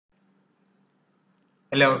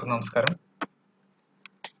എല്ലാവർക്കും നമസ്കാരം.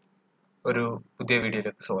 ഒരു പുതിയ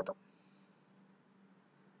വീഡിയോയിലേക്ക് സ്വാഗതം.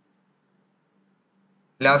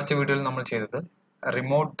 ലാസ്റ്റ് വീഡിയോയിൽ നമ്മൾ ചെയ്തത്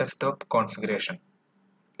remote desktop configuration,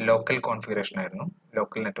 local configuration ആയിരുന്നു,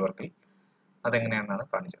 ലോക്കൽ നെറ്റ്വർക്കിൽ. അതെങ്ങനെയാണെന്നാണ്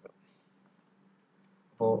കാണിച്ചത്.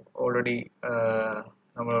 അപ്പോൾ ഓൾറെഡി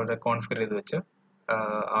നമ്മളിവിടെ കോൺഫിഗർ ചെയ്ത് വെച്ച്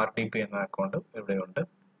RDP എന്ന അക്കൗണ്ട് ഇവിടെയുണ്ട്.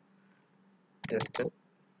 ജസ്റ്റ്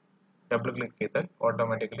ഡബിൾ ക്ലിക്ക് ചെയ്താൽ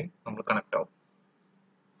ഓട്ടോമാറ്റിക്കലി നമ്മൾ കണക്ട് ആവും.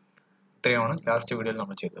 ഇത്രയാണ് ലാസ്റ്റ് വീഡിയോയിൽ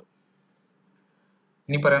നമ്മൾ ചെയ്തത്.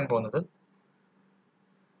 ഇനി പറയാൻ പോകുന്നത്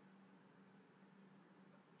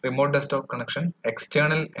റിമോട്ട് ഡെസ്ക്ടോപ്പ് കണക്ഷൻ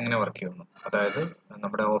എക്സ്റ്റേണൽ എങ്ങനെ വർക്ക് ചെയ്യുന്നു. അതായത്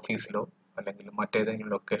നമ്മുടെ ഓഫീസിലോ അല്ലെങ്കിൽ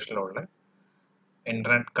മറ്റേതെങ്കിലും ലൊക്കേഷനിലോ ഉള്ള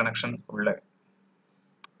ഇന്റർനെറ്റ് കണക്ഷൻ ഉള്ള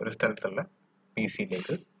ഒരു സ്ഥലത്തുള്ള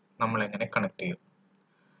PC-യിലേക്ക് നമ്മൾ എങ്ങനെ കണക്ട് ചെയ്യും.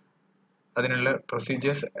 അതിനുള്ള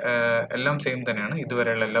പ്രൊസീജിയേഴ്സ് എല്ലാം സെയിം തന്നെയാണ്,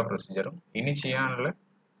 ഇതുവരെയുള്ള എല്ലാ പ്രൊസീജിയറും. ഇനി ചെയ്യാനുള്ള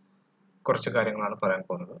കുറച്ച് കാര്യങ്ങളാണ് പറയാൻ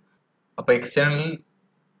പോകുന്നത്. അപ്പോൾ എക്സ്റ്റേണൽ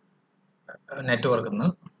നെറ്റ്വർക്കിൽ നിന്ന്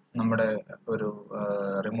നമ്മുടെ ഒരു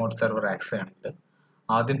റിമോട്ട് സെർവർ ആക്സസ് ചെയ്യണമെങ്കിൽ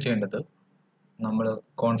ആദ്യം ചെയ്യേണ്ടത് നമ്മൾ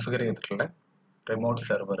കോൺഫിഗർ ചെയ്തിട്ടുള്ള റിമോട്ട്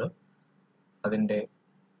സെർവർ അതിൻ്റെ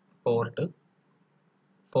പോർട്ട്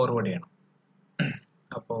ഫോർവേഡ് ചെയ്യണം.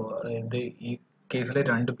 അപ്പോൾ ഇത് ഈ കേസിൽ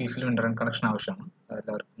 2 PC-ലും ഇന്റർനെറ്റ് കണക്ഷൻ ആവശ്യമാണ്,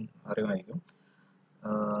 എല്ലാവർക്കും അറിയുമായിരിക്കും.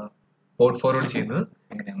 പോർട്ട് ഫോർവേഡ് ചെയ്യുന്നത്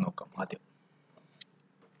എങ്ങനെയാണെന്ന് നോക്കാം. ആദ്യം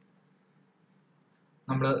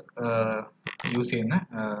നമ്മൾ യൂസ് ചെയ്യുന്ന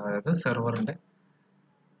അതായത് സെർവറിൻ്റെ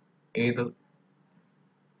ഏത്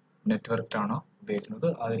നെറ്റ്വർക്കാണോ ഉപയോഗിക്കുന്നത്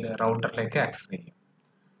അതിൽ റൗട്ടറിലേക്ക് ആക്സസ് ചെയ്യും.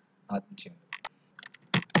 ആദ്യം ചെയ്യുന്നത്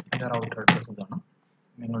എൻ്റെ റൗട്ടർ അഡ്രസ് ഇതാണ്.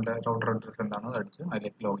 നിങ്ങളുടെ റൗട്ടർ അഡ്രസ് എന്താണോ അത് അടിച്ച്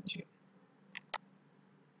അതിലേക്ക് ലോഗിൻ ചെയ്യും.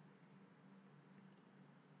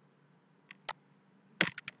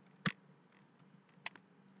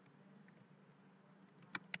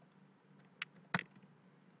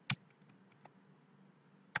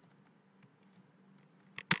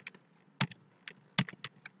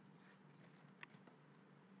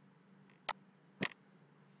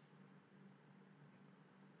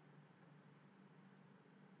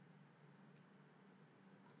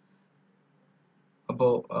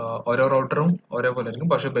 അപ്പോൾ ഓരോ റൗട്ടറും ഓരോ പോലെ ആയിരിക്കും,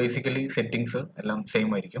 പക്ഷെ ബേസിക്കലി സെറ്റിങ്സ് എല്ലാം സെയിം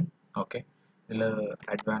ആയിരിക്കും. ഓക്കെ, ഇതിൽ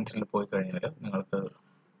അഡ്വാൻസിൽ പോയി കഴിഞ്ഞാൽ നിങ്ങൾക്ക്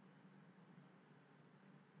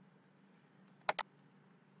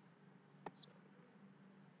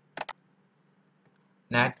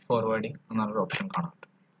നാറ്റ് ഫോർവേഡിംഗ് എന്നൊരു ഓപ്ഷൻ കാണാം.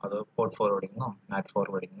 അത് പോർട്ട് ഫോർവേഡിങ്ങോ നാറ്റ്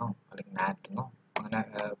ഫോർവേഡിങ്ങോ അല്ലെങ്കിൽ നാറ്റെന്നോ അങ്ങനെ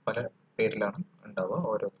പല പേരിലാണ് ഉണ്ടാവുക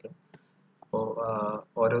ഓരോത്തിലും. അപ്പോൾ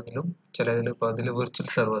ഓരോത്തിലും ചിലതിൽ ഇപ്പോൾ അതിൽ വിർച്വൽ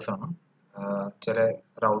സെർവേഴ്സാണ്, ചില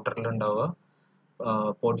റൗട്ടറിൽ ഉണ്ടാവുക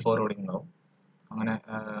പോർട്ട് ഫോർവേഡിംഗ് ഉണ്ടാവും. അങ്ങനെ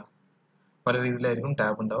പല രീതിയിലായിരിക്കും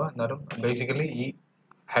ടാബ് ഉണ്ടാവുക. എന്നാലും ബേസിക്കലി ഈ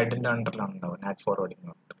ഹെഡിൻ്റെ അണ്ടറിലാണ് ഉണ്ടാവുക നാറ്റ് ഫോർവേഡിംഗ്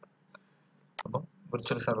എന്ന് പറഞ്ഞിട്ട്. അപ്പം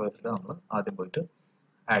വിർച്വൽ സെർവേഴ്സിൽ നമ്മൾ ആദ്യം പോയിട്ട്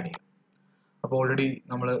ആഡ് ചെയ്യും. അപ്പോൾ ഓൾറെഡി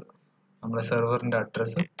നമ്മുടെ സെർവറിൻ്റെ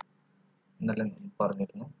അഡ്രസ്സ് ഇന്നലെ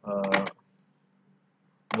പറഞ്ഞിരുന്നു,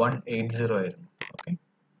 180 ആയിരുന്നു. ഓക്കെ,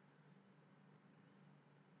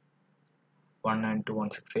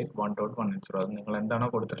 192.168.1.180. അത് നിങ്ങൾ എന്താണോ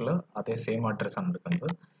കൊടുത്തിട്ടുള്ളത് അതേ സെയിം അഡ്രസ് ആണ്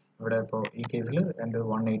എടുക്കുന്നത്. ഇവിടെ ഇപ്പോൾ ഈ കേസിൽ എൻ്റെ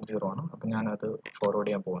 180 ആണ്. അപ്പം ഞാനത് ഫോർവേഡ്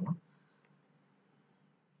ചെയ്യാൻ പോകുന്നു.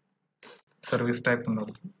 സർവീസ് ടൈപ്പ്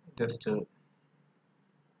എന്നുള്ളത് ജസ്റ്റ്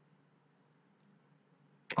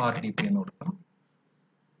RDP എന്ന് കൊടുക്കാം.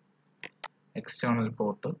 എക്സ്റ്റേണൽ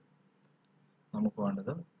പോർട്ട് നമുക്ക്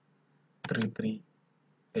വേണ്ടത്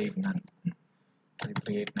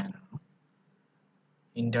 3389 ആണ്.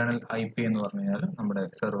 ഇന്റേണൽ IP എന്ന് പറഞ്ഞു കഴിഞ്ഞാൽ നമ്മുടെ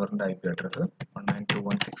സെർവറിൻ്റെ IP അഡ്രസ്സ്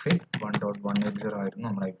 192.168.1.180 ആയിരുന്നു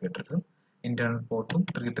നമ്മുടെ IP അഡ്രസ്സ്. ഇന്റേണൽ പോർട്ടും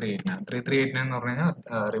 3389 എന്ന് പറഞ്ഞു കഴിഞ്ഞാൽ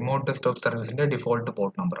റിമോട്ട് ഡെസ്ക്ടോപ്പ് സർവീസിന്റെ ഡിഫോൾട്ട്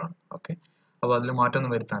പോർട്ട് നമ്പറാണ്. ഓക്കെ, അപ്പോൾ അതിൽ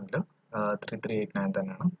മാറ്റമൊന്നും വരുത്താനില്ല, 3389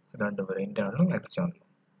 തന്നെയാണ് രണ്ടുപേരും, ഇന്റേണലും എക്സ്റ്റേണലും.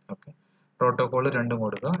 ഓക്കെ, പ്രോട്ടോകോൾ രണ്ടും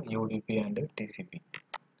കൊടുക്കുക, UDP and TCP.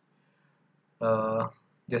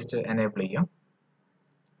 Just enable ചെയ്യാം,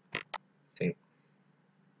 സേവ്.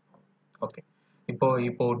 ഓക്കെ, ഇപ്പോൾ ഈ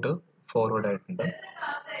പോർട്ട് ഫോർവേഡ് ആയിട്ടുണ്ട്.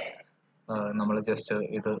 നമ്മൾ ജസ്റ്റ്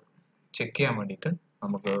ഇത് ചെക്ക് ചെയ്യാൻ വേണ്ടിയിട്ട്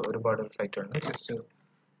നമുക്ക് ഒരുപാട് സൈറ്റുകളുണ്ട്. ജസ്റ്റ്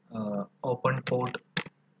ഓപ്പൺ പോർട്ട്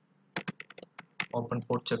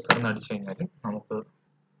ചെക്കർ എന്ന് അടിച്ചു കഴിഞ്ഞാൽ നമുക്ക്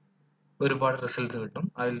ഒരുപാട് റിസൾട്ട്സ് കിട്ടും.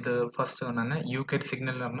 അതിൽ ഫസ്റ്റ് തന്നെ UCAT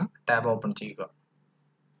സിഗ്നൽ എന്ന് പറഞ്ഞ ടാബ് ഓപ്പൺ ചെയ്യുക.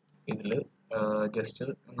 ഇതിൽ ജസ്റ്റ്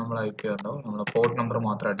നമ്മൾ IP ഉണ്ടാവും, നമ്മൾ പോർട്ട് നമ്പർ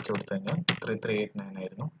മാത്രം അടിച്ചു കൊടുത്തു കഴിഞ്ഞാൽ 3389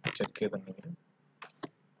 ആയിരുന്നു. ചെക്ക് ചെയ്തിട്ടുണ്ടെങ്കിൽ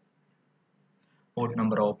പോർട്ട്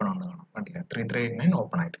നമ്പർ ഓപ്പൺ ആണെന്ന് കാണാം, കണ്ടില്ല, 3389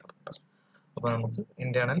 ഓപ്പൺ ആയിട്ട് കിടക്കുന്നത്. അപ്പോൾ നമുക്ക്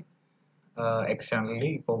ഇന്റേണൽ എക്സ്റ്റേണലി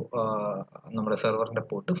ഇപ്പോൾ നമ്മുടെ സെർവറിൻ്റെ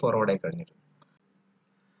പോർട്ട് ഫോർവേഡ് ആയി കഴിഞ്ഞിരുന്നു.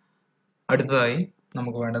 അടുത്തതായി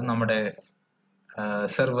നമുക്ക് വേണ്ടത് നമ്മുടെ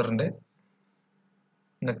സെർവറിൻ്റെ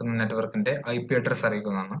നിൽക്കുന്ന നെറ്റ്വർക്കിൻ്റെ IP അഡ്രസ്സ്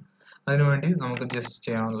അറിയിക്കുന്നതാണ്. അതിനുവേണ്ടി നമുക്ക് ജസ്റ്റ്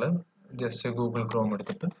ചെയ്യാനുള്ളത് ജസ്റ്റ് ഗൂഗിൾ ക്രോം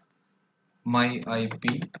എടുത്തിട്ട് മൈ IP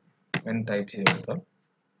എന്ന് ടൈപ്പ് ചെയ്ത് കൊടുത്താൽ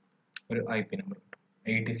ഒരു IP നമ്പർ കിട്ടും.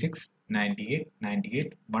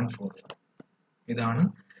 8698989145. ഇതാണ്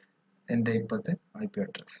എൻ്റെ ഇപ്പോഴത്തെ IP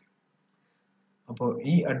അഡ്രസ്സ്. അപ്പോൾ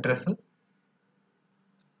ഈ അഡ്രസ്സ്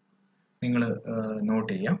നിങ്ങൾ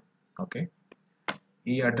നോട്ട് ചെയ്യാം. ഓക്കെ,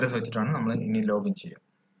 ഈ അഡ്രസ്സ് വെച്ചിട്ടാണ് നമ്മൾ ഇനി ലോഗിൻ ചെയ്യുക.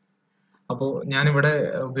 അപ്പോൾ ഞാനിവിടെ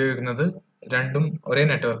ഉപയോഗിക്കുന്നത് രണ്ടും ഒരേ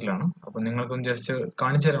നെറ്റ്വർക്കിലാണ്. അപ്പോൾ നിങ്ങൾക്കൊന്ന് ജസ്റ്റ്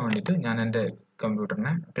കാണിച്ചു തരാൻ വേണ്ടിയിട്ട് ഞാൻ എൻ്റെ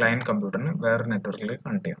കമ്പ്യൂട്ടറിനെ, ക്ലയൻറ്റ് കമ്പ്യൂട്ടറിനെ വേറെ നെറ്റ്വർക്കിലേക്ക്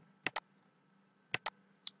കണക്ട് ചെയ്യാം.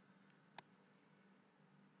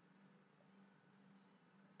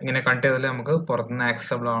 ഇങ്ങനെ കണക്ട് ചെയ്താലേ നമുക്ക് പുറത്തുനിന്ന്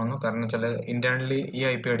ആക്സസബിൾ ആവുന്നു. കാരണം വെച്ചാൽ ഇന്റേണലി ഈ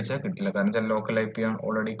IP അടിച്ചാൽ കിട്ടില്ല. കാരണം വെച്ചാൽ ലോക്കൽ IP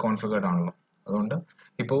ഓൾറെഡി കോൺഫിഗേർഡ് ആണല്ലോ. അതുകൊണ്ട്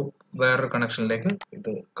ഇപ്പോൾ വേറൊരു കണക്ഷനിലേക്ക്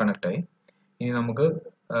ഇത് കണക്ട് ആയി. ഇനി നമുക്ക്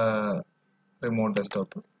റിമോട്ട്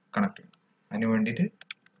ഡെസ്ക്ടോപ്പ് കണക്ട് ചെയ്യണം. അതിന് വേണ്ടിയിട്ട്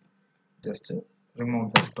ജസ്റ്റ് റിമോട്ട്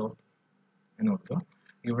ഡെസ്ക്ടോപ്പ് എന്ന് കൊടുക്കുക.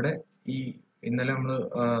 ഇവിടെ ഈ ഇന്നലെ നമ്മൾ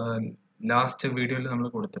ലാസ്റ്റ് വീഡിയോയിൽ നമ്മൾ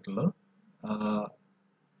കൊടുത്തിട്ടുള്ളത്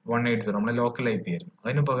 180 നമ്മുടെ ലോക്കൽ IP ആയിരുന്നു.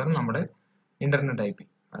 അതിന് പകരം നമ്മുടെ ഇന്റർനെറ്റ് IP,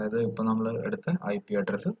 അതായത് ഇപ്പോൾ നമ്മൾ എടുത്ത IP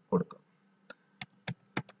അഡ്രസ്സ് കൊടുക്കുക.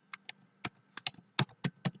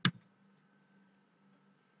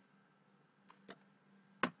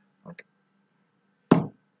 ഓക്കെ,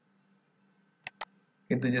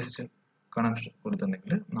 ഇത് ജസ്റ്റ് കണക്ട്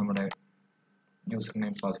കൊടുത്തിട്ടുണ്ടെങ്കിൽ നമ്മുടെ യൂസർ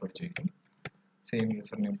നെയിം പാസ്വേഡ് ചോദിക്കും. സെയിം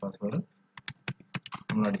യൂസർ നെയിം പാസ്വേഡ്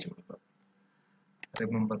നമ്മൾ അടിച്ചു കൊടുക്കുക.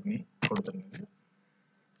 റിമെമ്പർ മീ കൊടുത്തിട്ടുണ്ടെങ്കിൽ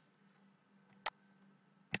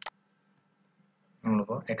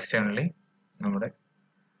നമ്മളിപ്പോൾ എക്സ്റ്റേണലി നമ്മുടെ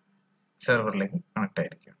സെർവറിലേക്ക് കണക്ട്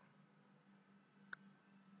ആയിരിക്കും.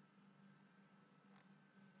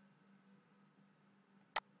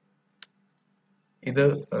 ഇത്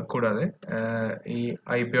കൂടാതെ ഈ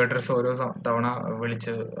IP അഡ്രസ്സ് ഓരോ തവണ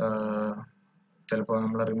വിളിച്ച് ചിലപ്പോൾ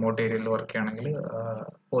നമ്മൾ റിമോട്ട് ഏരിയയിൽ വർക്ക് ചെയ്യുകയാണെങ്കിൽ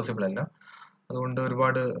പോസിബിൾ അല്ല. അതുകൊണ്ട്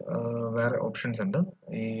ഒരുപാട് വേറെ ഓപ്ഷൻസ് ഉണ്ട്.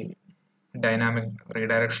 ഈ dynamic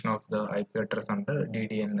redirection of the IP address ഉണ്ട്,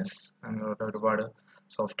 DDNS അങ്ങനെയുള്ള ഒരുപാട്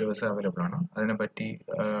സോഫ്റ്റ്വെയർസ് അവൈലബിൾ ആണ്. അതിനെപ്പറ്റി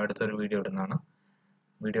അടുത്തൊരു വീഡിയോ ഇടുന്നതാണ്.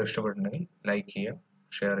 വീഡിയോ ഇഷ്ടപ്പെട്ടിട്ടുണ്ടെങ്കിൽ ലൈക്ക് ചെയ്യുക,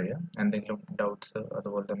 ഷെയർ ചെയ്യുക. എന്തെങ്കിലും ഡൗട്ട്സ്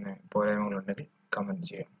അതുപോലെ തന്നെ പോരായ്മകളുണ്ടെങ്കിൽ കമൻറ്റ്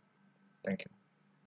ചെയ്യുക. Thank you.